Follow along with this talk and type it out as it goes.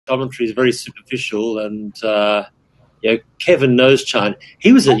commentary is very superficial, and Kevin knows China.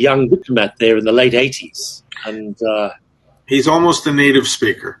 He was a young diplomat there in the late 80s, and he's almost a native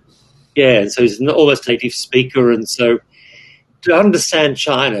speaker. Yeah, so he's an almost native speaker, and so to understand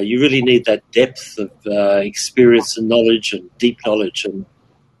China, you really need that depth of experience and knowledge and deep knowledge, and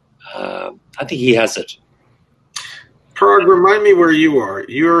I think he has it. Parag, remind me where you are.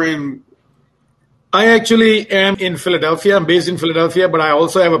 You're in... I actually am in Philadelphia. I'm based in Philadelphia, but I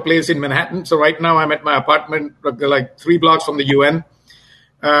also have a place in Manhattan. So right now I'm at my apartment, like 3 blocks from the UN.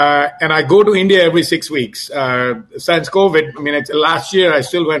 And I go to India every 6 weeks. Since COVID, I mean, last year I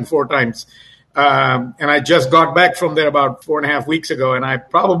still went 4 times. And I just got back from there about 4.5 weeks ago. And I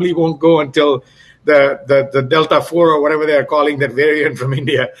probably won't go until the Delta 4 or whatever they're calling that variant from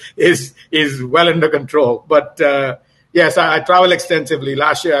India is well under control. But yes, I travel extensively.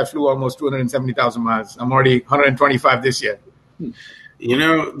 Last year, I flew almost 270,000 miles. I'm already 125 this year. You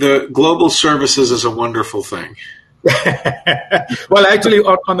know, the global services is a wonderful thing. Well, actually,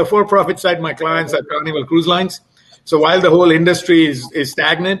 on the for-profit side, my clients are Carnival Cruise Lines. So while the whole industry is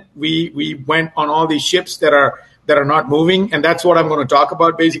stagnant, we went on all these ships that are not moving. And that's what I'm going to talk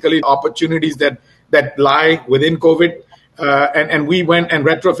about, basically, opportunities that lie within COVID. And we went and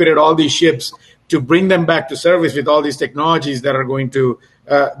retrofitted all these ships to bring them back to service with all these technologies that are going to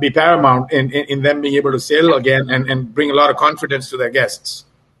be paramount in them being able to sail again and bring a lot of confidence to their guests.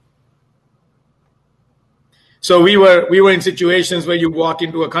 So we were in situations where you walk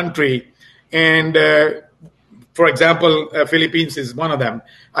into a country and, for example, Philippines is one of them.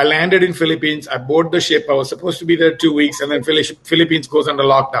 I landed in Philippines. I boarded the ship. I was supposed to be there 2 weeks, and then Philippines goes under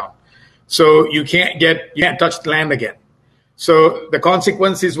lockdown. So you can't touch the land again. So the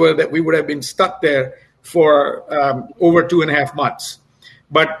consequences were that we would have been stuck there for over 2.5 months.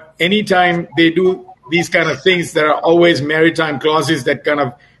 But anytime they do these kind of things, there are always maritime clauses that kind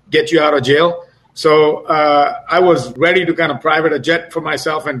of get you out of jail. So I was ready to kind of private a jet for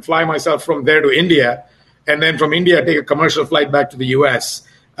myself and fly myself from there to India, and then from India take a commercial flight back to the U.S.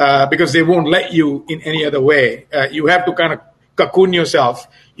 Because they won't let you in any other way. You have to kind of cocoon yourself.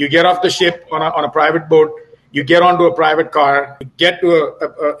 You get off the ship on a private boat. You get onto a private car, get to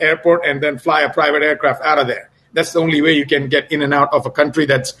an airport, and then fly a private aircraft out of there. That's the only way you can get in and out of a country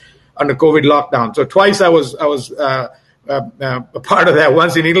that's under COVID lockdown. So twice I was a part of that,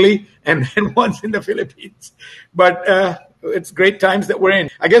 once in Italy and then once in the Philippines. But it's great times that we're in.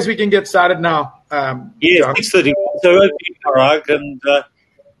 I guess we can get started now. Yeah, excellent. So over to you, Parag,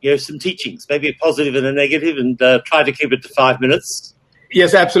 and some teachings, maybe a positive and a negative, and try to keep it to 5 minutes.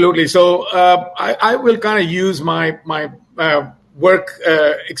 Yes, absolutely. So I will kind of use my work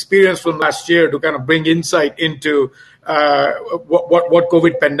experience from last year to kind of bring insight into what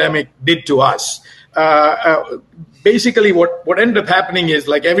COVID pandemic did to us. Basically, what ended up happening is,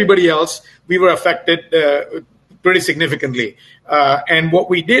 like everybody else, we were affected pretty significantly. And what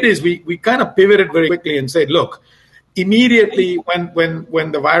we did is we kind of pivoted very quickly and said, look, immediately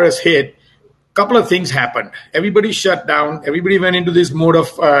when the virus hit, couple of things happened. Everybody shut down. Everybody went into this mode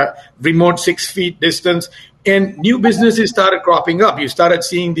of remote 6 feet distance, and new businesses started cropping up. You started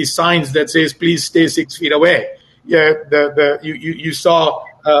seeing these signs that says, "Please stay 6 feet away." Yeah, you saw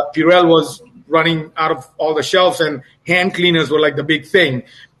Purell was running out of all the shelves, and hand cleaners were like the big thing.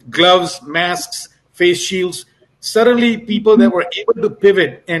 Gloves, masks, face shields. Suddenly, people that were able to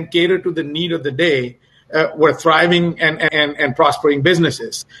pivot and cater to the need of the day were thriving and prospering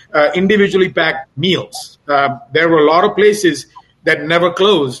businesses. Individually packed meals. There were a lot of places that never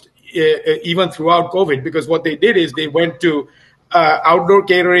closed, even throughout COVID, because what they did is they went to outdoor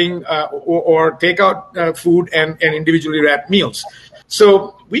catering or takeout food and individually wrapped meals.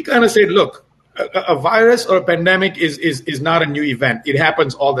 So we kind of said, look, a virus or a pandemic is not a new event. It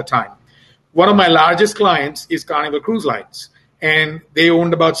happens all the time. One of my largest clients is Carnival Cruise Lines, and they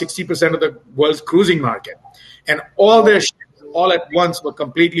owned about 60% of the world's cruising market. And all their ships all at once were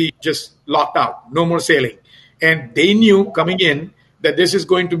completely just locked out, no more sailing. And they knew coming in that this is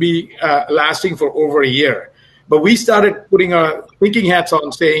going to be lasting for over a year. But we started putting our thinking hats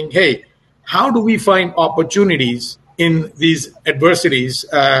on, saying, hey, how do we find opportunities in these adversities?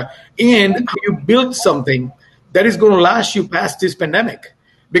 And how you build something that is going to last you past this pandemic?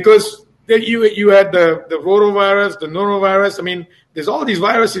 Because you had the rotavirus, the norovirus. I mean, there's all these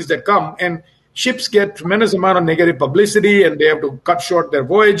viruses that come, and ships get tremendous amount of negative publicity, and they have to cut short their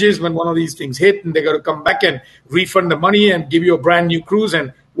voyages when one of these things hit, and they got to come back and refund the money and give you a brand new cruise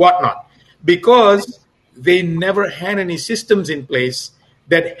and whatnot, because they never had any systems in place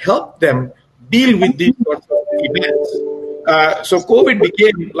that helped them deal with these sorts of events. So COVID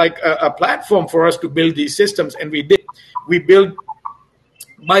became like a platform for us to build these systems, and we did. We built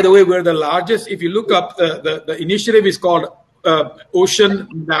By the way, we're the largest. If you look up, the initiative is called Ocean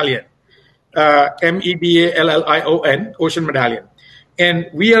Medallion, MEDALLION, Ocean Medallion. And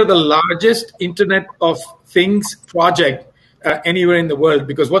we are the largest Internet of Things project anywhere in the world,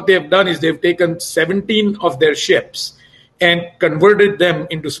 because what they have done is they've taken 17 of their ships and converted them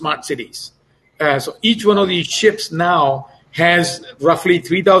into smart cities. So each one of these ships now has roughly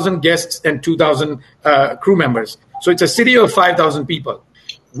 3,000 guests and 2,000 crew members. So it's a city of 5,000 people.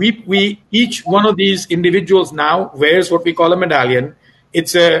 We each one of these individuals now wears what we call a medallion.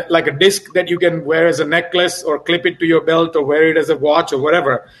 It's like a disc that you can wear as a necklace or clip it to your belt or wear it as a watch or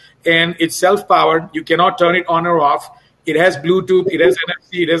whatever. And it's self-powered. You cannot turn it on or off. It has Bluetooth, it has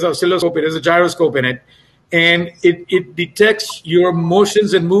NFC, it has oscilloscope, it has a gyroscope in it. And it detects your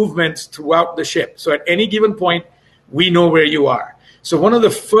motions and movements throughout the ship. So at any given point, we know where you are. So one of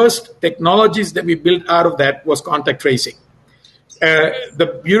the first technologies that we built out of that was contact tracing.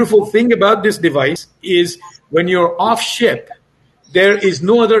 The beautiful thing about this device is when you're off ship, there is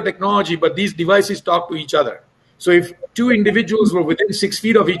no other technology, but these devices talk to each other. So if two individuals were within 6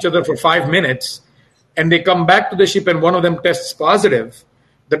 feet of each other for 5 minutes, and they come back to the ship and one of them tests positive,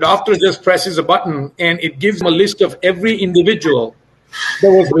 the doctor just presses a button and it gives them a list of every individual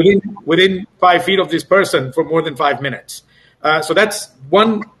that was within 5 feet of this person for more than 5 minutes. So that's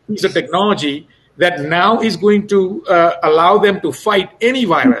one piece of technology that now is going to allow them to fight any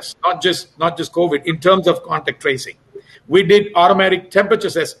virus, not just COVID, in terms of contact tracing. We did automatic temperature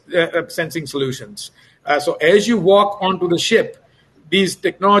sensing solutions. So as you walk onto the ship, these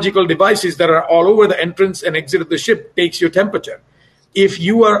technological devices that are all over the entrance and exit of the ship takes your temperature. If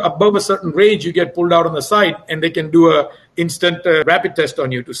you are above a certain range, you get pulled out on the side and they can do a instant rapid test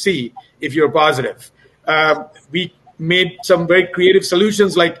on you to see if you're positive. We made some very creative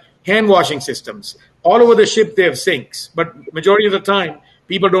solutions like hand washing systems. All over the ship, they have sinks, but majority of the time,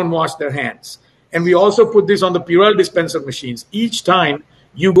 people don't wash their hands. And we also put this on the Purell dispenser machines. Each time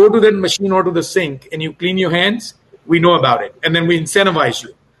you go to that machine or to the sink and you clean your hands, we know about it. And then we incentivize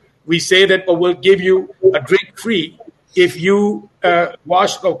you. We say that we'll give you a drink free if you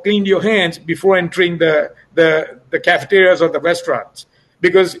washed or cleaned your hands before entering the cafeterias or the restaurants,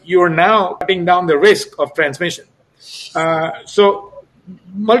 because you're now cutting down the risk of transmission. So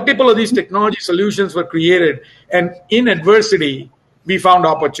multiple of these technology solutions were created, and in adversity, we found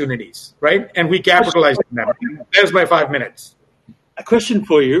opportunities, right? And we capitalized on them. There's my 5 minutes. A question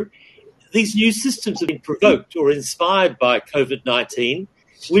for you. These new systems have been provoked or inspired by COVID-19.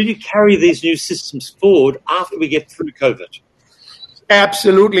 Will you carry these new systems forward after we get through COVID?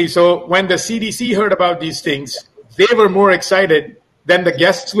 Absolutely. So when the CDC heard about these things, they were more excited than the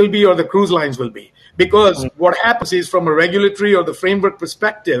guests will be or the cruise lines will be. Because what happens is, from a regulatory or the framework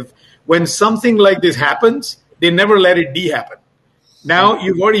perspective, when something like this happens, they never let it de-happen. Now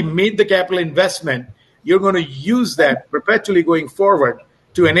you've already made the capital investment. You're going to use that perpetually going forward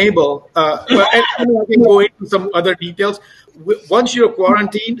to enable, and I can go into some other details. Once you're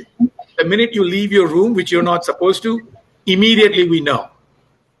quarantined, the minute you leave your room, which you're not supposed to, immediately we know.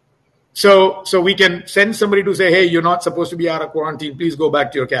 So we can send somebody to say, hey, you're not supposed to be out of quarantine. Please go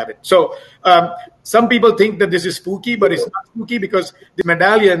back to your cabin. So some people think that this is spooky, but it's not spooky, because the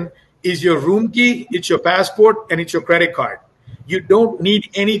medallion is your room key, it's your passport, and it's your credit card. You don't need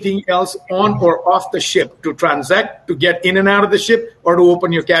anything else on or off the ship to transact, to get in and out of the ship, or to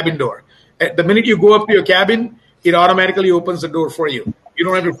open your cabin door. The minute you go up to your cabin, it automatically opens the door for you. You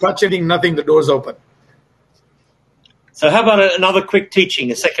don't have to touch anything, nothing, the door's open. So how about another quick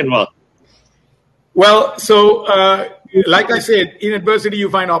teaching, a second one? Well, so like I said, in adversity, you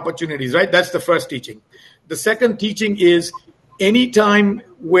find opportunities, right? That's the first teaching. The second teaching is, anytime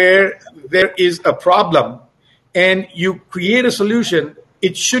where there is a problem and you create a solution,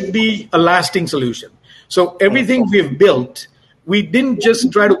 it should be a lasting solution. So everything we've built, we didn't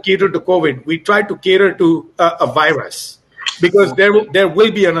just try to cater to COVID. We tried to cater to a virus, because there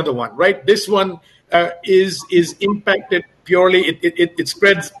will be another one, right? This one is impacted purely. It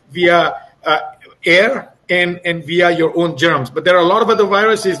spreads via air and via your own germs. But there are a lot of other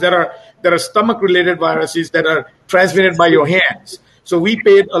viruses that are stomach-related viruses that are transmitted by your hands. So we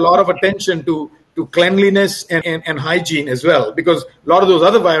paid a lot of attention to cleanliness and hygiene as well, because a lot of those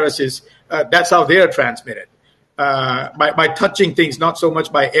other viruses, that's how they are transmitted, by touching things, not so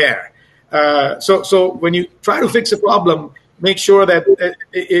much by air. So when you try to fix a problem, make sure that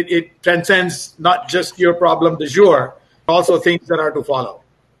it transcends not just your problem du jour, also things that are to follow.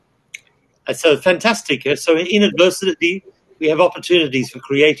 So fantastic. So in adversity, we have opportunities for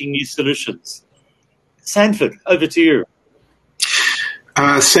creating new solutions. Sanford, over to you.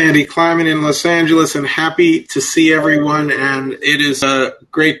 Sandy, Climan in Los Angeles, and happy to see everyone. And it is a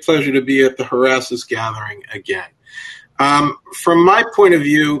great pleasure to be at the Horasis gathering again. From my point of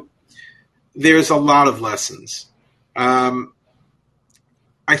view, there's a lot of lessons. I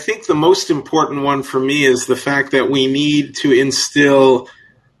think the most important one for me is the fact that we need to instill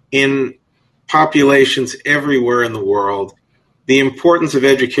in populations everywhere in the world the importance of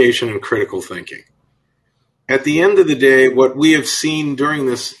education and critical thinking. At the end of the day, what we have seen during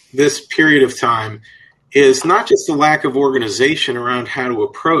this period of time is not just the lack of organization around how to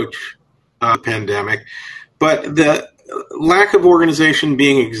approach the pandemic, but the lack of organization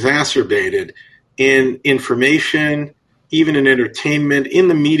being exacerbated in information, even in entertainment, in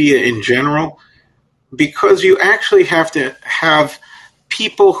the media in general, because you actually have to have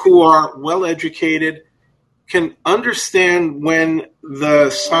people who are well educated, can understand when the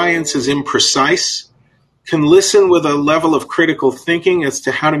science is imprecise, can listen with a level of critical thinking as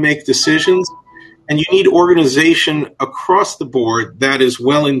to how to make decisions, and you need organization across the board that is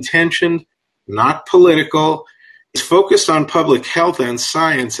well-intentioned, not political, is focused on public health and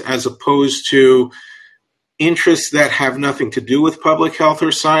science as opposed to interests that have nothing to do with public health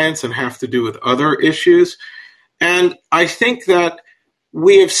or science and have to do with other issues. And I think that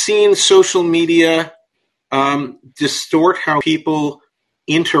we have seen social media distort how people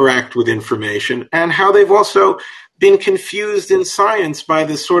interact with information and how they've also been confused in science by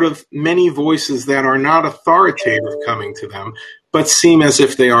the sort of many voices that are not authoritative coming to them, but seem as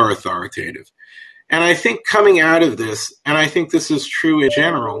if they are authoritative. And I think coming out of this, and I think this is true in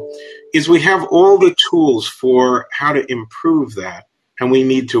general, is we have all the tools for how to improve that, and we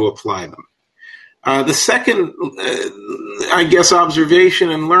need to apply them. The second, I guess, observation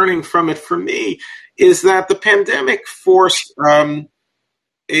and learning from it for me is that the pandemic forced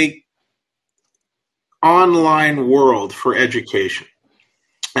a online world for education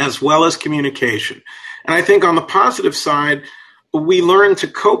as well as communication. And I think on the positive side, we learned to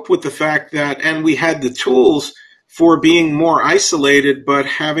cope with the fact that, and we had the tools for being more isolated, but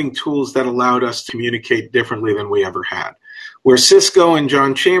having tools that allowed us to communicate differently than we ever had. Where Cisco and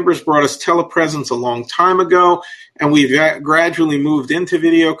John Chambers brought us telepresence a long time ago, and we've gradually moved into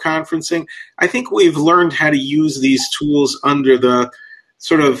video conferencing, I think we've learned how to use these tools under the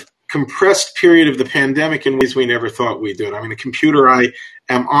sort of compressed period of the pandemic in ways we never thought we did. I mean, the computer I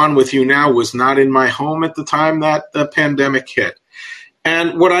am on with you now was not in my home at the time that the pandemic hit.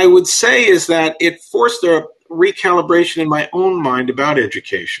 And what I would say is that it forced a recalibration in my own mind about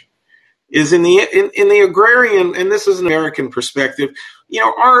education. Is in the agrarian, and this is an American perspective,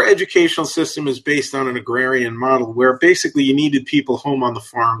 our educational system is based on an agrarian model where basically you needed people home on the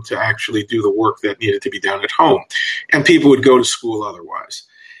farm to actually do the work that needed to be done at home, and people would go to school otherwise.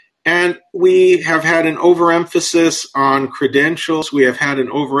 And we have had an overemphasis on credentials. We have had an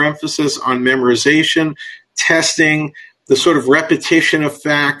overemphasis on memorization, testing, the sort of repetition of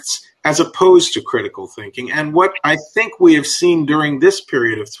facts, as opposed to critical thinking. And what I think we have seen during this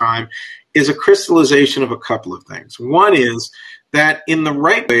period of time is a crystallization of a couple of things. One is that in the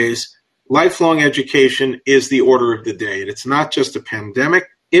right ways, lifelong education is the order of the day. And it's not just a pandemic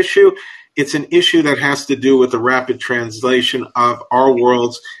issue. It's an issue that has to do with the rapid translation of our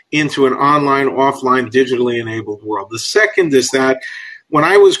worlds into an online, offline, digitally enabled world. The second is that when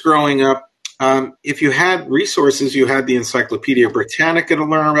I was growing up, if you had resources, you had the Encyclopedia Britannica to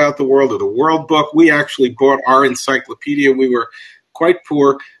learn about the world, or the World Book. We actually bought our encyclopedia. We were quite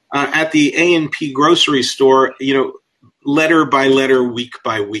poor at the A&P grocery store, letter by letter, week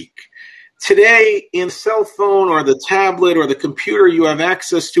by week. Today, in the cell phone or the tablet or the computer you have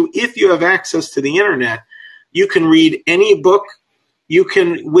access to, if you have access to the internet, you can read any book. You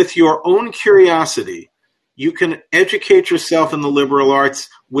can, with your own curiosity, you can educate yourself in the liberal arts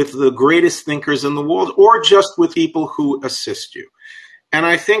with the greatest thinkers in the world, or just with people who assist you. And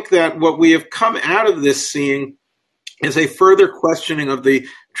I think that what we have come out of this seeing is a further questioning of the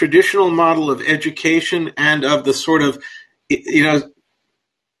traditional model of education and of the sort of,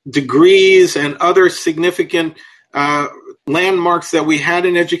 degrees and other significant landmarks that we had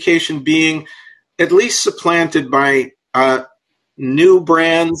in education being at least supplanted by new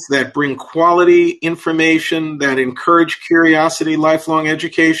brands that bring quality information, that encourage curiosity, lifelong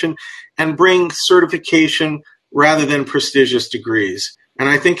education, and bring certification rather than prestigious degrees. And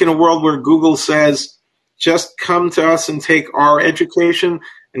I think in a world where Google says, just come to us and take our education,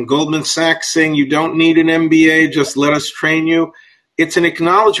 and Goldman Sachs saying you don't need an MBA, just let us train you, it's an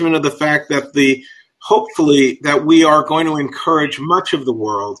acknowledgement of the fact that hopefully that we are going to encourage much of the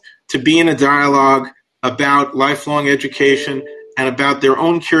world to be in a dialogue about lifelong education and about their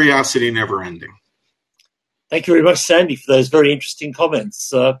own curiosity never ending. Thank you very much, Sandy, for those very interesting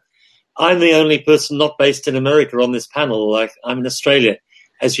comments. I'm the only person not based in America on this panel. I'm in Australia,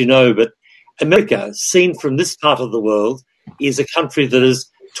 as you know, but America, seen from this part of the world, is a country that is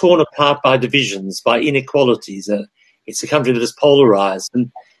torn apart by divisions, by inequalities. It's a country that is polarized. And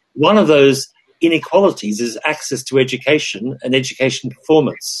one of those inequalities is access to education and education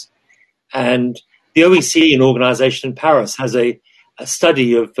performance. And the OECD, an organization in Paris, has a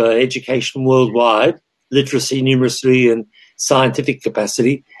study of education worldwide, literacy, numeracy, and scientific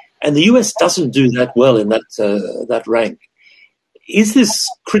capacity. And the US doesn't do that well in that rank. Is this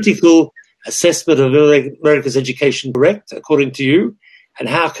critical assessment of America's education correct, according to you? And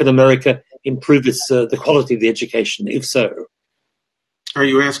how can America improve the quality of the education, if so? Are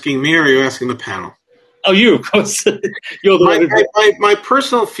you asking me or are you asking the panel? Oh, you, of course. You're the my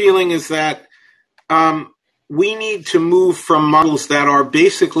personal feeling is that we need to move from models that are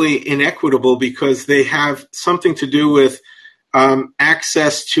basically inequitable because they have something to do with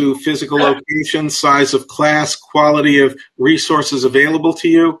access to physical location, size of class, quality of resources available to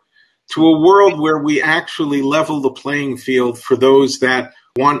you, to a world where we actually level the playing field for those that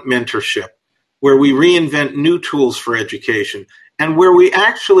want mentorship, where we reinvent new tools for education, and where we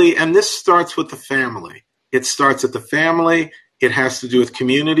actually, and this starts with the family. It starts at the family. It has to do with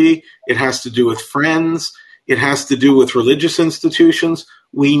community. It has to do with friends. It has to do with religious institutions.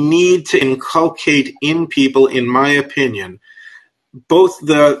 We need to inculcate in people, in my opinion, both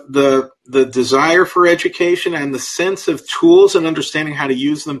the desire for education and the sense of tools and understanding how to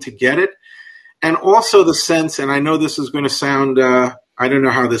use them to get it, and also the sense, and I know this is going to sound, I don't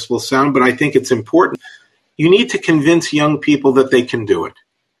know how this will sound, but I think it's important. You need to convince young people that they can do it,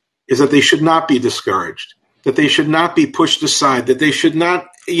 is that they should not be discouraged, that they should not be pushed aside, that they should not,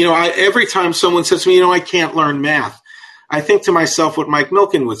 every time someone says to me, I can't learn math, I think to myself what Mike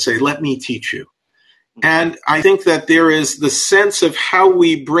Milken would say, let me teach you. And I think that there is the sense of how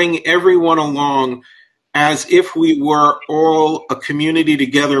we bring everyone along as if we were all a community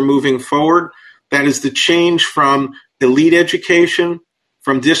together moving forward. That is the change from elite education,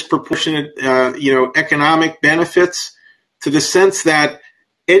 from disproportionate, economic benefits, to the sense that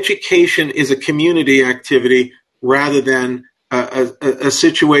education is a community activity rather than a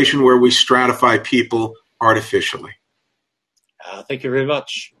situation where we stratify people artificially. Thank you very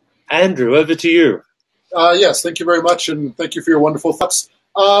much. Andrew, over to you. Yes, thank you very much, and thank you for your wonderful thoughts.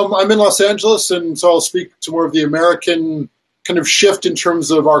 I'm in Los Angeles, and so I'll speak to more of the American kind of shift in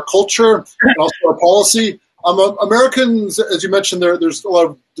terms of our culture and also our policy. Americans, as you mentioned, there's a lot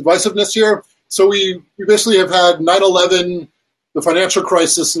of divisiveness here. So we basically have had 9/11, the financial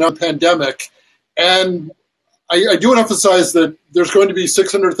crisis, now the pandemic. And I do want to emphasize that there's going to be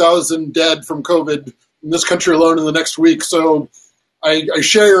 600,000 dead from COVID in this country alone in the next week. So I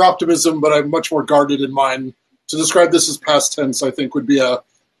share your optimism, but I'm much more guarded in mine. To describe this as past tense, I think, would be a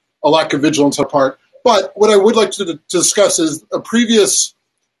lack of vigilance on our part. But what I would like to discuss is a previous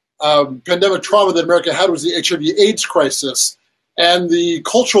pandemic trauma that America had was the HIV/AIDS crisis. And the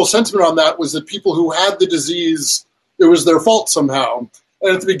cultural sentiment on that was that people who had the disease, it was their fault somehow.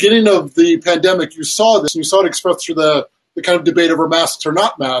 And at the beginning of the pandemic, you saw this, and you saw it expressed through the kind of debate over masks or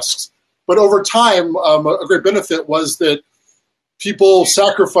not masks. But over time, a great benefit was that people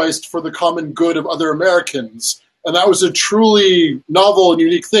sacrificed for the common good of other Americans. And that was a truly novel and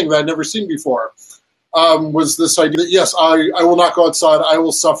unique thing that I'd never seen before, was this idea that, yes, I will not go outside, I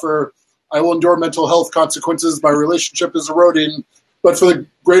will suffer, I will endure mental health consequences, my relationship is eroding, but for the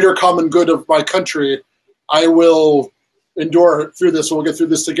greater common good of my country, I will endure through this, and we'll get through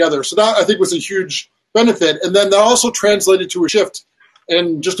this together. So that, I think, was a huge benefit. And then that also translated to a shift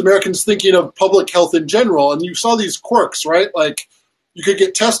in just Americans thinking of public health in general. And you saw these quirks, right? Like, you could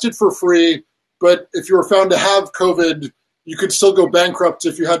get tested for free, but if you were found to have COVID, you could still go bankrupt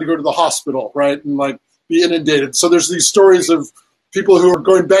if you had to go to the hospital, right? And like be inundated. So there's these stories of people who are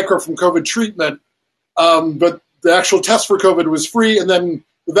going bankrupt from COVID treatment, but the actual test for COVID was free, and then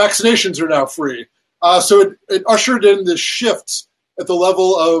the vaccinations are now free. So it ushered in this shift at the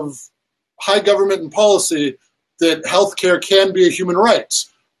level of high government and policy that healthcare can be a human right.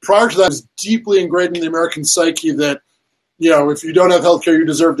 Prior to that, it was deeply ingrained in the American psyche that, if you don't have healthcare, you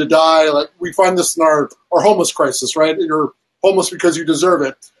deserve to die. Like, we find this in our homeless crisis, right? You're homeless because you deserve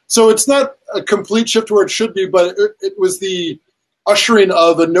it. So it's not a complete shift to where it should be, but it was the ushering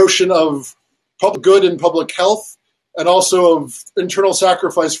of a notion of public good and public health, and also of internal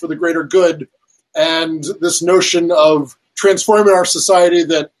sacrifice for the greater good, and this notion of transforming our society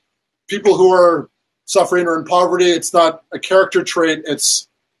that people who are suffering or in poverty, it's not a character trait, it's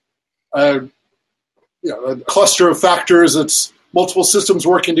a cluster of factors, it's multiple systems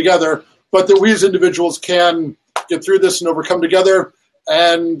working together. but that we as individuals can get through this and overcome together.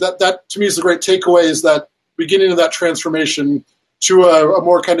 And that to me is the great takeaway, is that beginning of that transformation to a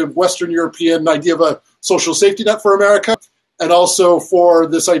more kind of Western European idea of a social safety net for America, and also for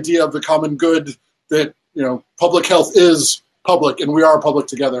this idea of the common good, that, you know, public health is public and we are public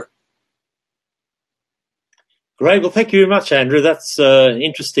together. Great. Well, thank you very much, Andrew. That's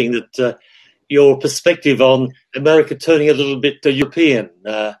interesting that your perspective on America turning a little bit European.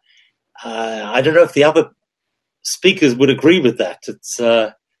 I don't know if the other speakers would agree with that. It's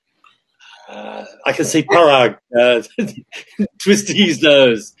I can see Parag twisting his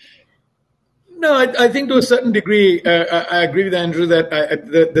nose. No, I think to a certain degree, I agree with Andrew that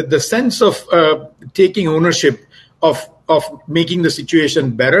the sense of taking ownership of making the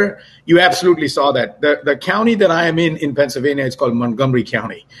situation better, you absolutely saw that. The county that I am in Pennsylvania, it's called Montgomery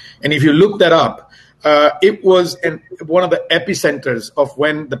County. And if you look that up, it was one of the epicenters of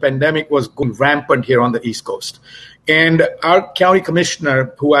when the pandemic was going rampant here on the East Coast. And our county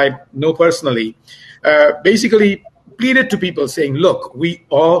commissioner, who I know personally, basically pleaded to people saying, look, we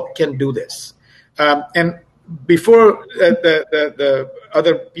all can do this. And before the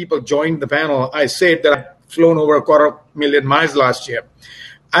other people joined the panel, I said that I've flown over 250,000 miles last year.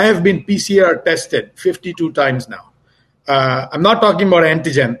 I have been PCR tested 52 times now. I'm not talking about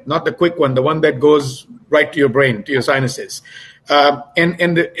antigen, not the quick one, the one that goes right to your brain, to your sinuses.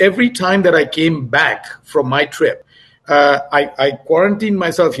 And every time that I came back from my trip, I quarantined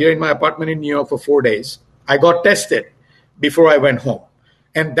myself here in my apartment in New York for 4 days. I got tested before I went home.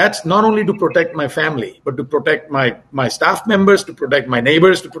 And that's not only to protect my family, but to protect my staff members, to protect my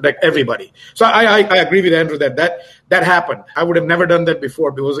neighbors, to protect everybody. So I agree with Andrew that happened. I would have never done that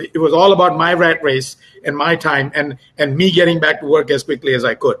before, because it was all about my rat race and my time and me getting back to work as quickly as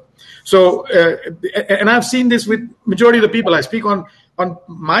I could. So, and I've seen this with majority of the people. I speak on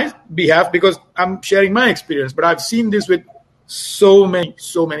my behalf because I'm sharing my experience, but I've seen this with so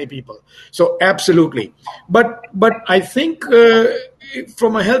many people. So absolutely. But I think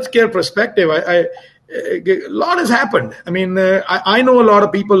from a healthcare perspective, a lot has happened. I mean, I know a lot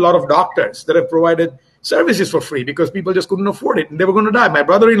of people, a lot of doctors that have provided services for free because people just couldn't afford it and they were going to die. My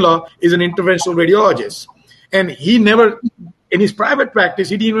brother-in-law is an interventional radiologist, and he never, in his private practice,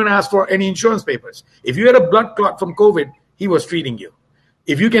 he didn't even ask for any insurance papers. If you had a blood clot from COVID, he was treating you.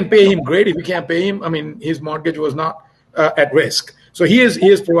 If you can pay him, great. If you can't pay him, I mean, his mortgage was not at risk. So he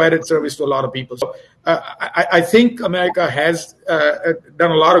has provided service to a lot of people. So I think America has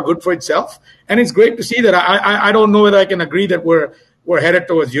done a lot of good for itself, and it's great to see that. I don't know whether I can agree that we're headed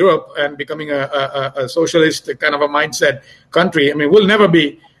towards Europe and becoming a socialist kind of a mindset country. I mean, we'll never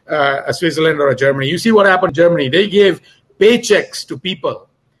be a Switzerland or a Germany. You see what happened in Germany. They gave paychecks to people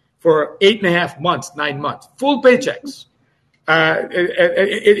for 8.5 months, 9 months, full paychecks.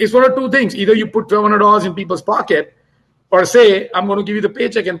 It's one of two things. Either you put $1,200 in people's pocket, or say, I'm going to give you the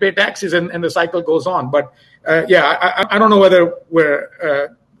paycheck and pay taxes, and the cycle goes on. But I don't know whether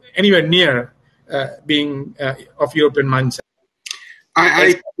we're anywhere near being of European mindset.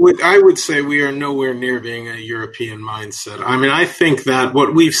 I would say we are nowhere near being a European mindset. I mean, I think that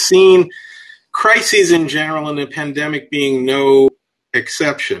what we've seen, crises in general and the pandemic being no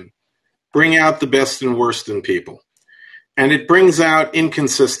exception, bring out the best and worst in people. And it brings out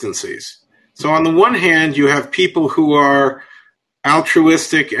inconsistencies. So on the one hand, you have people who are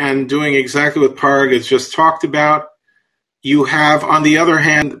altruistic and doing exactly what Parag has just talked about. You have, on the other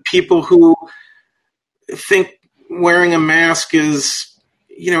hand, people who think wearing a mask is,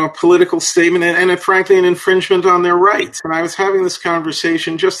 a political statement and frankly, an infringement on their rights. And I was having this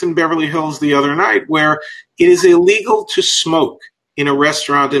conversation just in Beverly Hills the other night, where it is illegal to smoke in a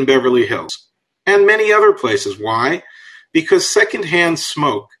restaurant in Beverly Hills and many other places. Why? Because secondhand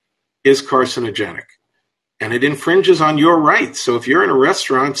smoke is carcinogenic, and it infringes on your rights. So if you're in a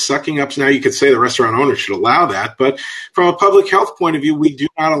restaurant sucking up, now you could say the restaurant owner should allow that, but from a public health point of view, we do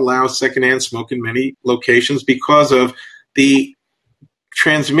not allow secondhand smoke in many locations because of the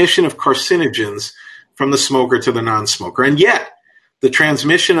transmission of carcinogens from the smoker to the non-smoker. And yet, the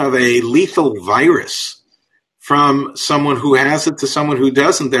transmission of a lethal virus from someone who has it to someone who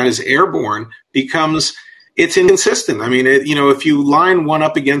doesn't, that is airborne, it's inconsistent. I mean, if you line one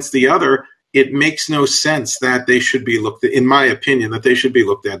up against the other, it makes no sense that they should be looked at, in my opinion, that they should be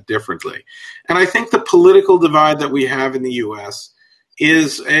looked at differently. And I think the political divide that we have in the U.S.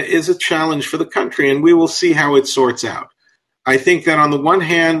 is a challenge for the country, and we will see how it sorts out. I think that on the one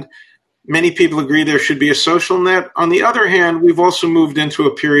hand, many people agree there should be a social net. On the other hand, we've also moved into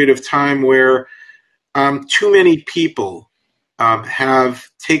a period of time where too many people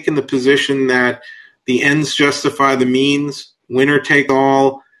have taken the position that the ends justify the means, winner take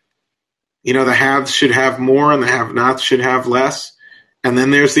all. You know, the haves should have more and the have-nots should have less. And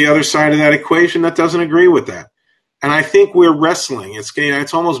then there's the other side of that equation that doesn't agree with that. And I think we're wrestling.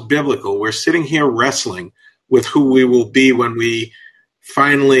 It's almost biblical. We're sitting here wrestling with who we will be when we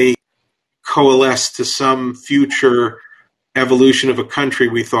finally coalesce to some future evolution of a country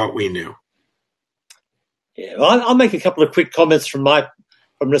we thought we knew. Yeah, well, I'll make a couple of quick comments from an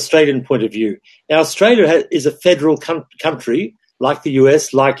Australian point of view. Now, Australia is a federal country, like the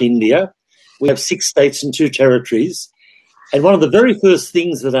US, like India. We have 6 states and 2 territories. And one of the very first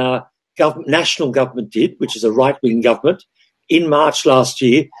things that our national government did, which is a right-wing government, in March last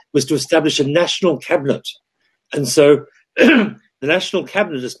year, was to establish a national cabinet. And so the national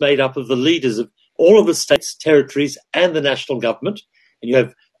cabinet is made up of the leaders of all of the states, territories, and the national government. And you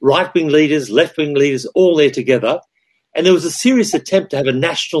have right-wing leaders, left-wing leaders, all there together. And there was a serious attempt to have a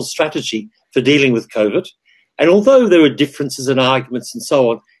national strategy for dealing with COVID. And although there were differences and arguments and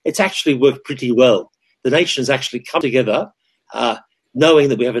so on, it's actually worked pretty well. The nation has actually come together, knowing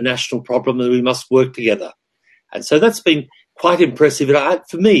that we have a national problem and we must work together. And so that's been quite impressive. And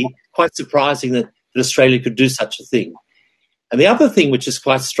for me, quite surprising that Australia could do such a thing. And the other thing which is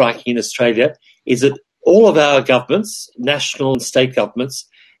quite striking in Australia is that all of our governments, national and state governments,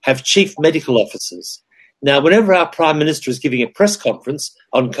 have chief medical officers. Now, whenever our Prime Minister is giving a press conference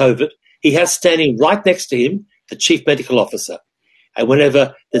on COVID, he has standing right next to him the chief medical officer. And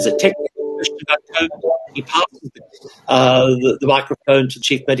whenever there's a technical question about COVID, he passes the microphone to the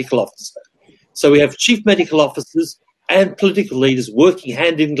chief medical officer. So we have chief medical officers and political leaders working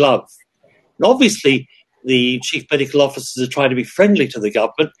hand in glove. And obviously, the chief medical officers are trying to be friendly to the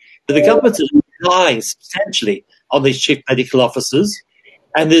government, but the government is relying substantially on these chief medical officers.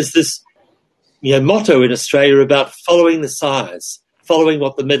 And there's this motto in Australia about following the science, following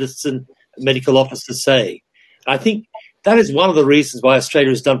what the medical officers say. I think that is one of the reasons why Australia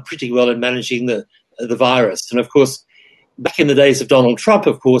has done pretty well in managing the virus. And, of course, back in the days of Donald Trump,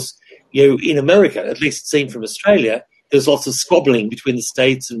 of course, in America, at least seen from Australia, there's lots of squabbling between the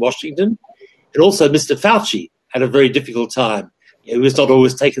states and Washington. And also Mr. Fauci had a very difficult time. He was not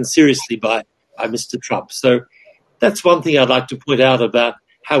always taken seriously by Mr. Trump. So that's one thing I'd like to point out about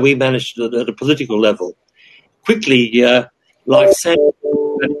how we managed it at a political level. Quickly, like Sam,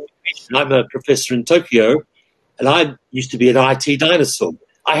 I'm a professor in Tokyo, and I used to be an IT dinosaur.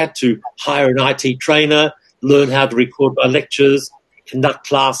 I had to hire an IT trainer, learn how to record my lectures, conduct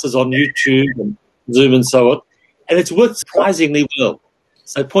classes on YouTube and Zoom and so on. And it's worked surprisingly well.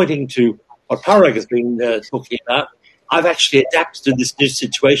 So pointing to what Parag has been talking about, I've actually adapted to this new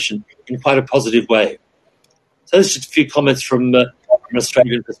situation in quite a positive way. So there's just a few comments from an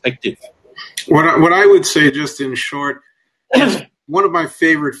Australian perspective. What I would say, just in short, one of my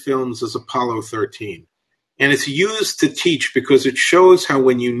favorite films is Apollo 13. And it's used to teach because it shows how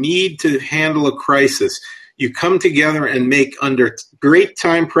when you need to handle a crisis, you come together and make, under great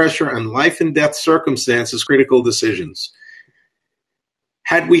time pressure and life and death circumstances, critical decisions.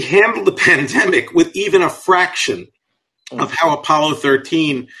 Had we handled the pandemic with even a fraction of how Apollo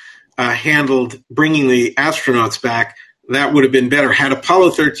 13 handled bringing the astronauts back, that would have been better. Had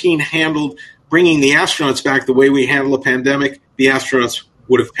Apollo 13 handled bringing the astronauts back the way we handle a pandemic, the astronauts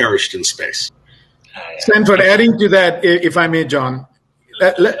would have perished in space. Stanford, adding to that, if I may, John,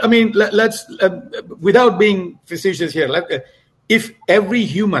 let's without being facetious here, if every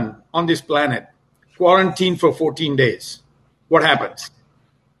human on this planet quarantined for 14 days, what happens?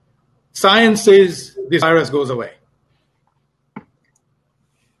 Science says this virus goes away.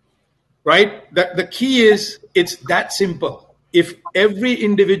 Right? The key is it's that simple. If every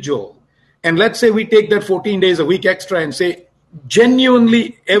individual, and let's say we take that 14 days, a week extra, and say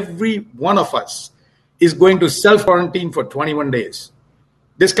genuinely every one of us is going to self-quarantine for 21 days.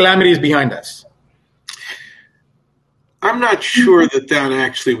 This calamity is behind us. I'm not sure that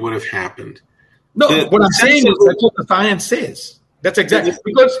actually would have happened. No, what I'm saying is that's what the science says. That's exactly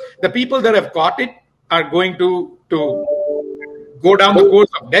because the people that have caught it are going to go down the course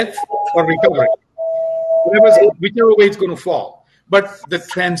of death or recovery, whichever way it's going to fall. But the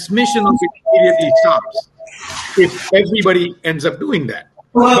transmission of it immediately stops if everybody ends up doing that.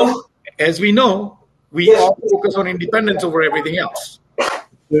 Well, as we know, we all focus on independence over everything else.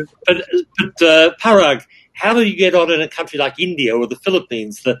 But Parag, how do you get on in a country like India or the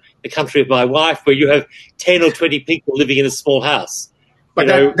Philippines, the country of my wife, where you have 10 or 20 people living in a small house? But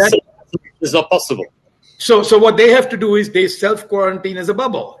that is not possible. So what they have to do is they self-quarantine as a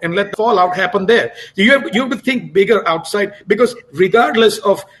bubble and let the fallout happen there. You have to think bigger outside, because regardless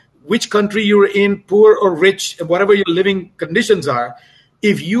of which country you're in, poor or rich, whatever your living conditions are,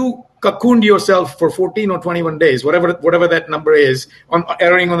 if you cocooned yourself for 14 or 21 days, whatever that number is, on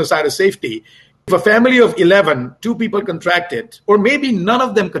erring on the side of safety. If a family of 11, 2 people contracted, or maybe none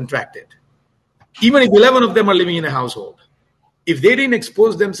of them contracted, even if 11 of them are living in a household, if they didn't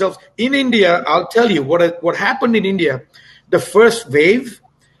expose themselves in India, I'll tell you what happened in India. The first wave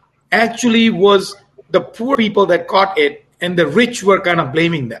actually was the poor people that caught it, and the rich were kind of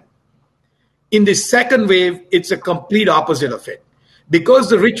blaming them. In the second wave, it's a complete opposite of it. Because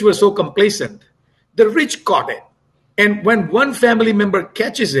the rich were so complacent, the rich caught it. And when one family member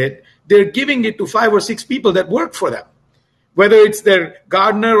catches it, they're giving it to 5 or 6 people that work for them, whether it's their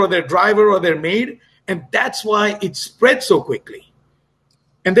gardener or their driver or their maid. And that's why it spread so quickly.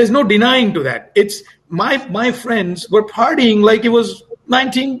 And there's no denying to that. It's my friends were partying like it was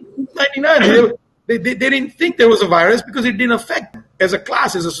 1999. They didn't think there was a virus because it didn't affect them as a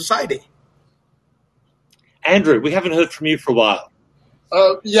class, as a society. Andrew, we haven't heard from you for a while.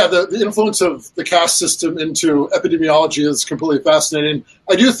 The influence of the caste system into epidemiology is completely fascinating.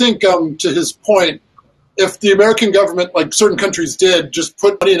 I do think, to his point, if the American government, like certain countries did, just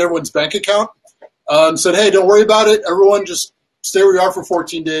put money in everyone's bank account and said, hey, don't worry about it, everyone just stay where you are for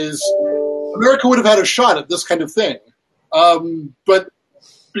 14 days, America would have had a shot at this kind of thing. But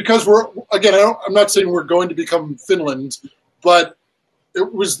because I'm not saying we're going to become Finland, but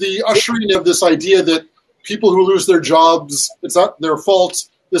it was the ushering of this idea that people who lose their jobs, it's not their fault.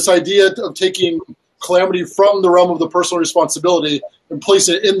 This idea of taking calamity from the realm of the personal responsibility and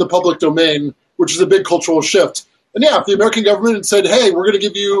placing it in the public domain, which is a big cultural shift. And yeah, if the American government had said, hey, we're going to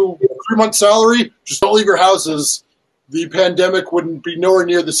give you 3 months salary, just don't leave your houses, the pandemic wouldn't be nowhere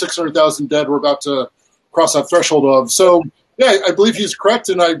near the 600,000 dead we're about to cross that threshold of. So yeah, I believe he's correct.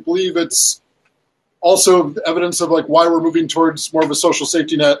 And I believe it's also evidence of like why we're moving towards more of a social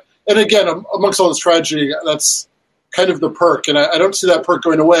safety net. And again, amongst all this tragedy, that's kind of the perk, and I don't see that perk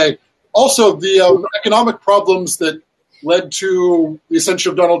going away. Also, the economic problems that led to the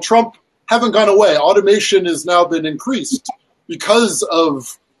ascension of Donald Trump haven't gone away. Automation has now been increased because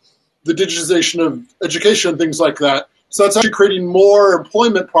of the digitization of education and things like that. So that's actually creating more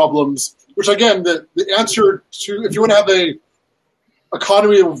employment problems, which again, the answer to, if you want to have a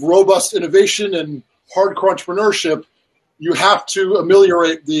economy of robust innovation and hardcore entrepreneurship, you have to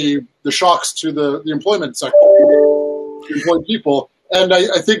ameliorate the shocks to the employment sector, to employed people. And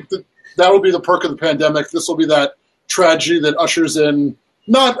I think that will be the perk of the pandemic. This will be that tragedy that ushers in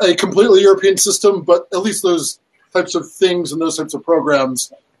not a completely European system, but at least those types of things and those types of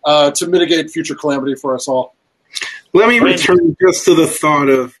programs to mitigate future calamity for us all. Let me return just to the thought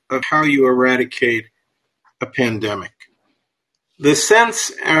of how you eradicate a pandemic. The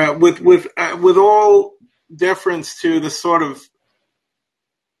sense, with all deference to the sort of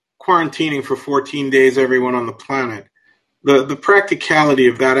quarantining for 14 days everyone on the planet, the practicality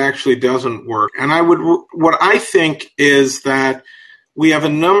of that actually doesn't work. And what I think is that we have a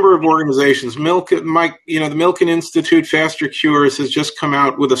number of organizations. The Milken Institute, Faster Cures, has just come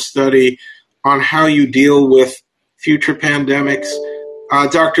out with a study on how you deal with future pandemics.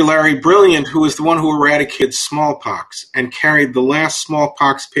 Dr. Larry Brilliant, who was the one who eradicated smallpox and carried the last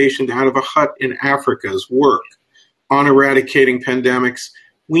smallpox patient out of a hut in Africa's work on eradicating pandemics.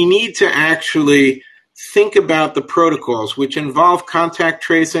 We need to actually think about the protocols, which involve contact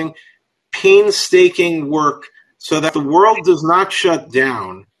tracing, painstaking work, so that the world does not shut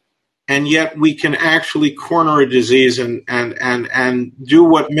down, and yet we can actually corner a disease and do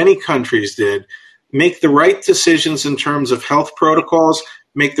what many countries did, make the right decisions in terms of health protocols,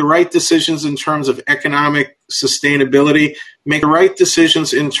 make the right decisions in terms of economic sustainability, make the right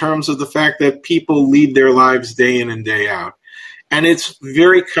decisions in terms of the fact that people lead their lives day in and day out. And it's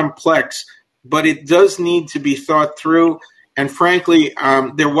very complex, but it does need to be thought through. And frankly,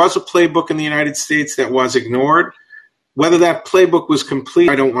 there was a playbook in the United States that was ignored. Whether that playbook was complete,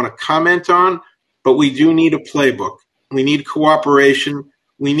 I don't want to comment on, but we do need a playbook. We need cooperation.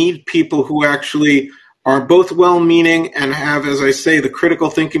 We need people who actually are both well-meaning and have, as I say, the critical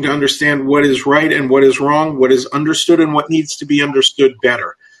thinking to understand what is right and what is wrong, what is understood and what needs to be understood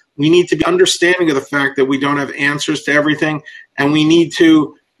better. We need to be understanding of the fact that we don't have answers to everything, and we need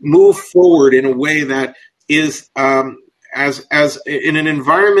to move forward in a way that is as in an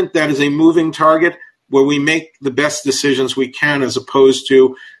environment that is a moving target, where we make the best decisions we can as opposed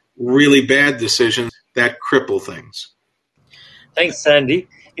to really bad decisions that cripple things. Thanks, Sandy.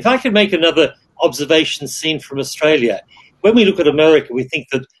 If I could make another observation seen from Australia, when we look at America, we think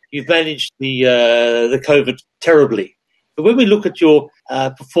that you've managed the COVID terribly. But when we look at your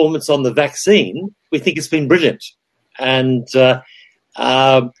performance on the vaccine, we think it's been brilliant. And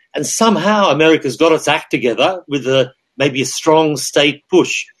somehow America's got its act together with maybe a strong state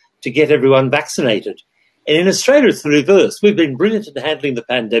push. to get everyone vaccinated. And in Australia, it's the reverse. We've been brilliant at handling the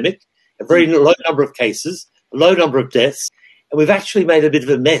pandemic, a very low number of cases, a low number of deaths, and we've actually made a bit of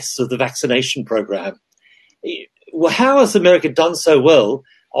a mess of the vaccination program. Well, how has America done so well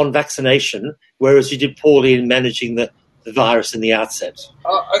on vaccination, whereas you did poorly in managing the virus in the outset?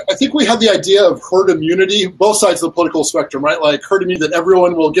 I think we had the idea of herd immunity, both sides of the political spectrum, right? Like herd immunity, that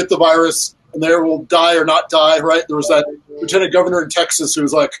everyone will get the virus and they will die or not die, right? There was that lieutenant governor in Texas who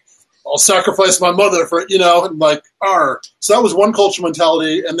was like, I'll sacrifice my mother for, and like, So that was one culture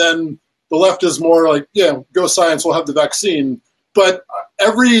mentality. And then the left is more like, go science, we'll have the vaccine. But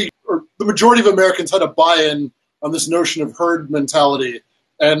the majority of Americans had a buy-in on this notion of herd mentality.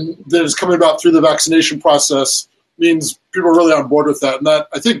 And that is coming about through the vaccination process means people are really on board with that. And that,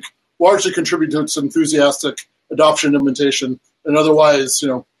 I think, largely contributed to its enthusiastic adoption and implementation and otherwise,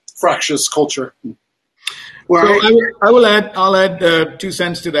 fractious culture. Well, I'll add 2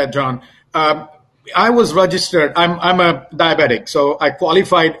 cents to that, John. I was registered. I'm a diabetic, so I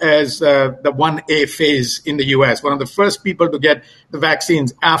qualified as the 1A phase in the U.S., one of the first people to get the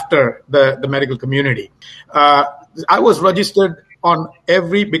vaccines after the medical community. I was registered on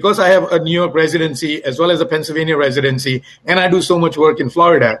because I have a New York residency as well as a Pennsylvania residency, and I do so much work in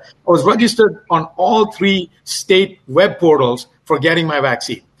Florida. I was registered on all 3 state web portals for getting my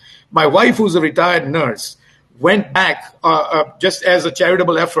vaccine. My wife, who's a retired nurse, went back just as a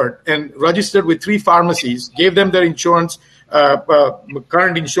charitable effort and registered with 3 pharmacies, gave them their insurance,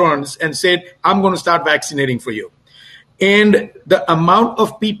 current insurance, and said, I'm going to start vaccinating for you. And the amount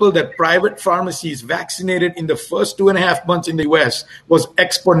of people that private pharmacies vaccinated in the first 2.5 months in the U.S. was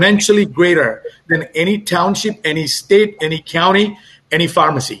exponentially greater than any township, any state, any county, any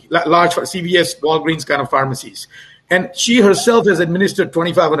pharmacy, large CVS, Walgreens kind of pharmacies. And she herself has administered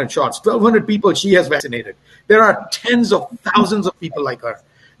 2,500 shots. 1,200 people she has vaccinated. There are tens of thousands of people like her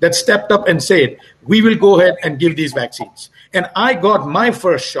that stepped up and said, we will go ahead and give these vaccines. And I got my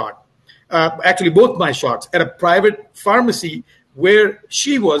first shot, actually both my shots, at a private pharmacy where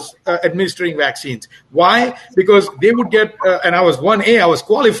she was administering vaccines. Why? Because they would get, and I was 1A, I was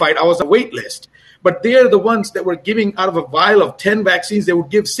qualified, I was on a wait list. But they're the ones that were giving out of a vial of 10 vaccines, they would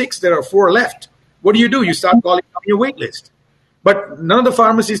give 6, there are 4 left. What do? You start calling on your wait list. But none of the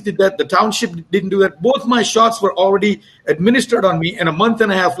pharmacies did that. The township didn't do that. Both my shots were already administered on me. And a month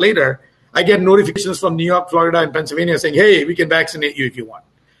and a half later, I get notifications from New York, Florida, and Pennsylvania saying, hey, we can vaccinate you if you want.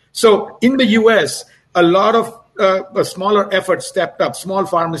 So in the U.S., a lot of smaller efforts stepped up, small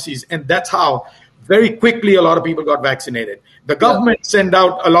pharmacies. And that's how very quickly a lot of people got vaccinated. The government sent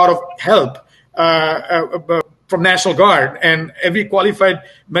out a lot of help from National Guard, and every qualified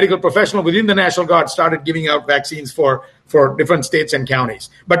medical professional within the National Guard started giving out vaccines for different states and counties.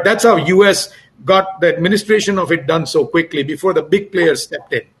 But that's how U.S. got the administration of it done so quickly before the big players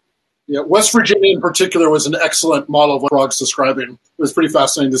stepped in. Yeah, West Virginia in particular was an excellent model of what Parag's describing. It was pretty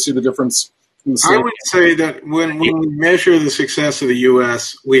fascinating to see the difference in the state. I would say that when we measure the success of the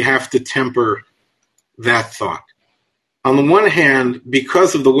U.S., we have to temper that thought. On the one hand,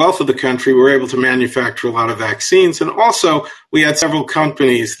 because of the wealth of the country, we were able to manufacture a lot of vaccines. And also, we had several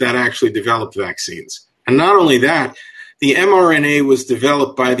companies that actually developed vaccines. And not only that, the mRNA was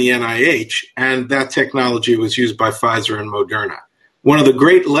developed by the NIH, and that technology was used by Pfizer and Moderna. One of the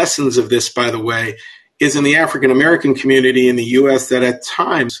great lessons of this, by the way, is in the African-American community in the U.S. that at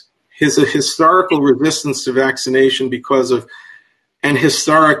times is a historical resistance to vaccination because of an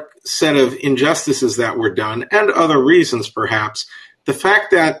historic set of injustices that were done and other reasons, perhaps. The fact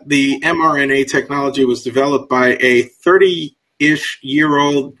that the mRNA technology was developed by a 30-ish year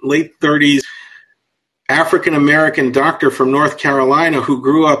old, late 30s African-American doctor from North Carolina who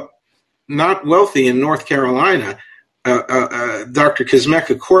grew up not wealthy in North Carolina, Dr.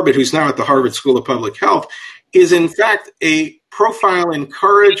 Kizmeka Corbett, who's now at the Harvard School of Public Health, is in fact a profile in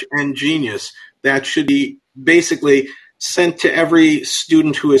courage and genius that should be basically sent to every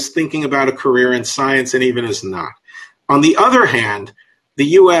student who is thinking about a career in science and even is not. On the other hand, the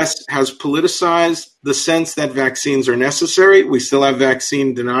U.S. has politicized the sense that vaccines are necessary. We still have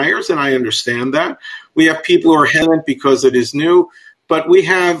vaccine deniers, and I understand that. We have people who are hesitant because it is new, but we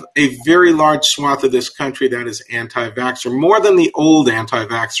have a very large swath of this country that is anti-vaxxer. More than the old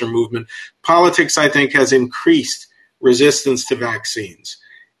anti-vaxxer movement, politics, I think, has increased resistance to vaccines.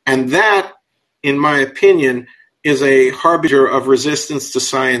 And that, in my opinion, is a harbinger of resistance to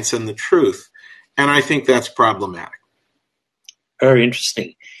science and the truth. And I think that's problematic. Very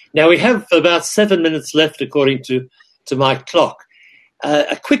interesting. Now, we have about 7 minutes left, according to my clock.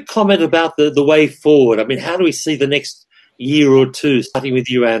 A quick comment about the way forward. I mean, how do we see the next year or two, starting with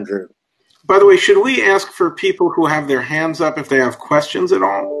you, Andrew? By the way, should we ask for people who have their hands up if they have questions at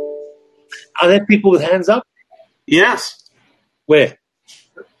all? Are there people with hands up? Yes. Where?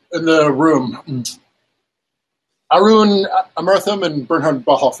 In the room. Arun Amartham and Bernhard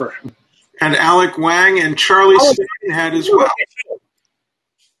Bahofer. And Alec Wang and Charlie Stein had as well.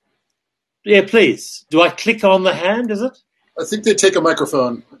 Yeah, please. Do I click on the hand, is it? I think they take a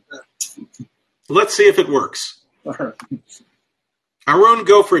microphone. Let's see if it works. All right. Arun,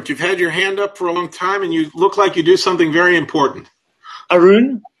 go for it. You've had your hand up for a long time, and you look like you do something very important.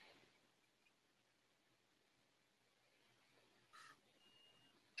 Arun?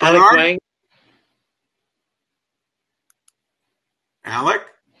 Alec Wang? Alec?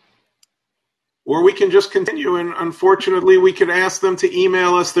 Or we can just continue, and unfortunately, we could ask them to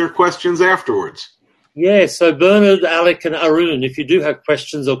email us their questions afterwards. Yeah, so Bernard, Alec, and Arun, if you do have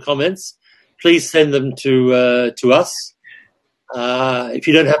questions or comments, please send them to us. If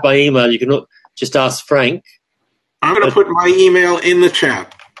you don't have my email, you can just ask Frank. I'm going to put my email in the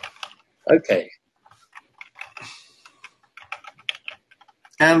chat. Okay.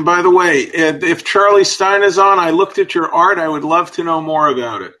 And by the way, if Charlie Stein is on, I looked at your art. I would love to know more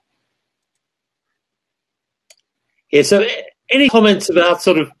about it. Yeah, so any comments about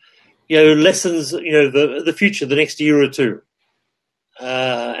sort of, lessons, the future, the next year or two?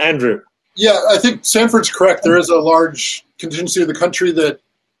 Andrew? Yeah, I think Sanford's correct. There is a large contingency of the country that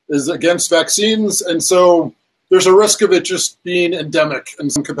is against vaccines, and so there's a risk of it just being endemic in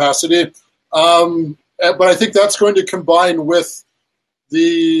some capacity. But I think that's going to combine with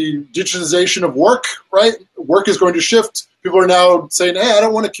the digitization of work, right? Work is going to shift. People are now saying, hey, I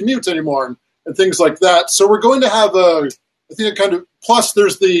don't want to commute anymore, and things like that. So we're going to have plus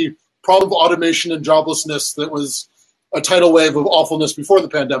there's the problem of automation and joblessness that was a tidal wave of awfulness before the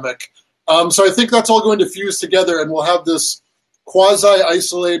pandemic. So I think that's all going to fuse together, and we'll have this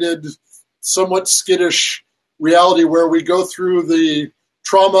quasi-isolated, somewhat skittish reality where we go through the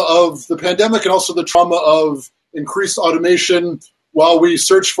trauma of the pandemic and also the trauma of increased automation while we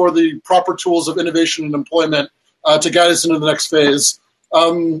search for the proper tools of innovation and employment to guide us into the next phase.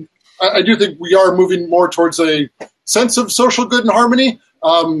 I do think we are moving more towards a sense of social good and harmony,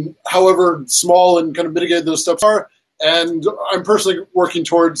 however small and kind of mitigated those steps are. And I'm personally working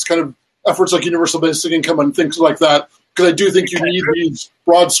towards kind of efforts like universal basic income and things like that, because I do think you need these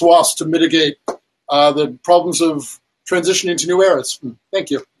broad swaths to mitigate the problems of transitioning to new eras.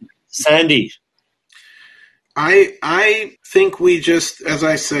 Thank you. Sandy? I think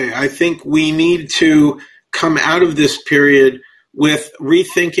I think we need to come out of this period with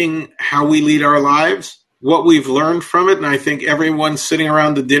rethinking how we lead our lives, what we've learned from it. And I think everyone's sitting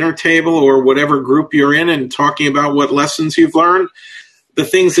around the dinner table or whatever group you're in and talking about what lessons you've learned, the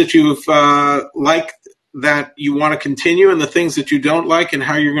things that you've liked that you want to continue, and the things that you don't like and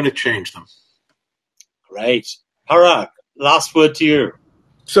how you're going to change them. Great. Parag, last word to you.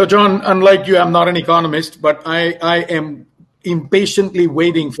 So, John, unlike you, I'm not an economist, but I am impatiently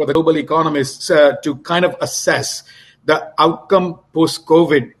waiting for the global economists to kind of assess the outcome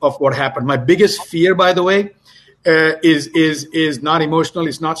post-COVID of what happened. My biggest fear, by the way, is not emotional,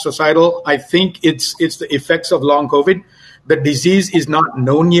 it's not societal. I think it's the effects of long COVID. The disease is not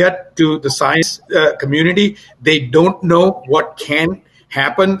known yet to the science community. They don't know what can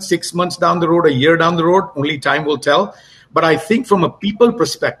happen 6 months down the road, a year down the road. Only time will tell. But I think from a people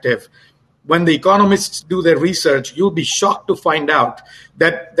perspective, when the economists do their research, you'll be shocked to find out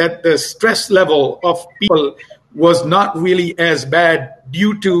that the stress level of people was not really as bad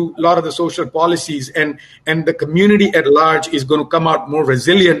due to a lot of the social policies, and the community at large is going to come out more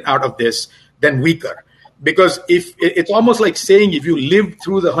resilient out of this than weaker. Because if it's almost like saying if you lived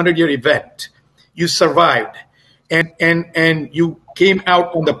through the 100-year event, you survived, and you came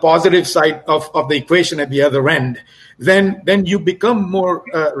out on the positive side of the equation at the other end, then you become more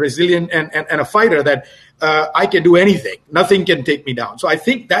resilient and a fighter that I can do anything. Nothing can take me down. So I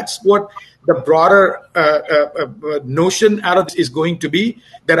think that's what the broader notion out of this is going to be,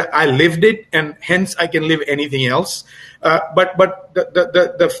 that I lived it and hence I can live anything else. But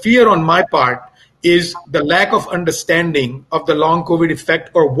the fear on my part is the lack of understanding of the long COVID effect,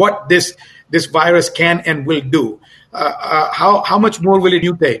 or what this virus can and will do. How much more will it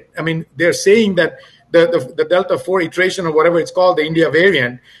mutate? I mean, they're saying that the Delta 4 iteration, or whatever it's called, the India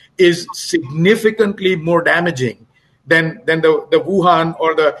variant, is significantly more damaging than the Wuhan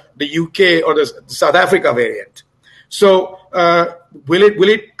or the UK or the South Africa variant. So will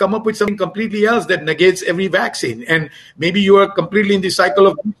it come up with something completely else that negates every vaccine? And maybe you are completely in the cycle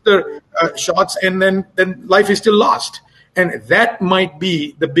of booster shots, and then life is still lost. And that might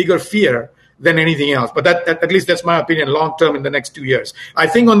be the bigger fear than anything else. But that at least that's my opinion, long term in the next 2 years. I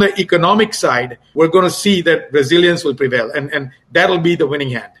think on the economic side, we're going to see that resilience will prevail, and that'll be the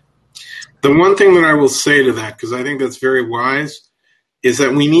winning hand. The one thing that I will say to that, because I think that's very wise, is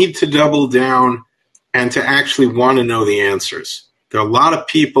that we need to double down and to actually want to know the answers. There are a lot of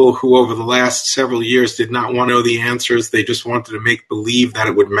people who over the last several years did not want to know the answers. They just wanted to make believe that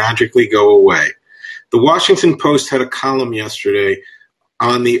it would magically go away. The Washington Post had a column yesterday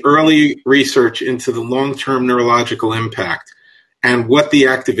on the early research into the long-term neurological impact and what the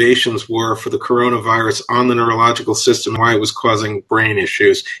activations were for the coronavirus on the neurological system, why it was causing brain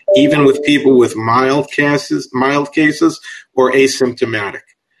issues, even with people with mild cases or asymptomatic.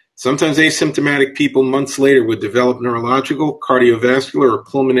 Sometimes asymptomatic people months later would develop neurological, cardiovascular, or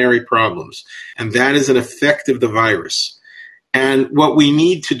pulmonary problems. And that is an effect of the virus. And what we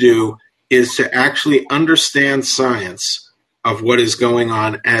need to do is to actually understand science of what is going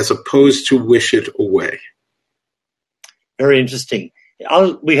on as opposed to wish it away. Very interesting.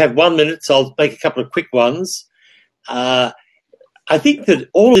 We have 1 minute, so I'll make a couple of quick ones. I think that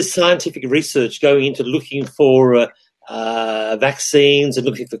all this scientific research going into looking for vaccines and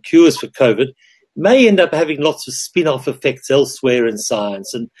looking for cures for COVID may end up having lots of spin-off effects elsewhere in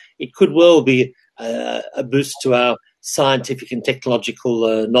science, and it could well be a boost to our scientific and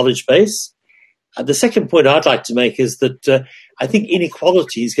technological knowledge base. The second point I'd like to make is that I think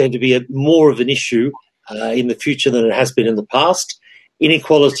inequality is going to be more of an issue in the future than it has been in the past.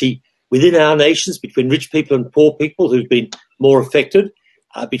 Inequality within our nations, between rich people and poor people who've been more affected,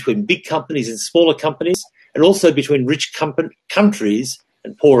 between big companies and smaller companies, and also between rich countries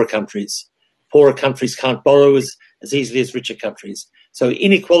and poorer countries. Poorer countries can't borrow as easily as richer countries. So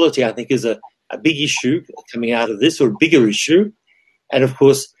inequality, I think, is a big issue coming out of this, or a bigger issue. And, of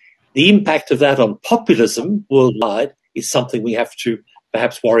course, the impact of that on populism worldwide is something we have to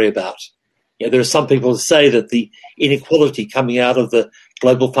perhaps worry about. There are some people who say that the inequality coming out of the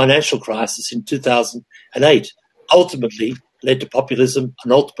global financial crisis in 2008 ultimately led to populism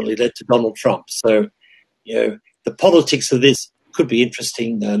and ultimately led to Donald Trump. So, the politics of this could be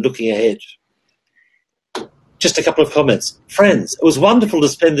interesting looking ahead. Just a couple of comments. Friends, it was wonderful to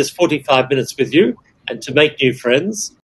spend this 45 minutes with you and to make new friends.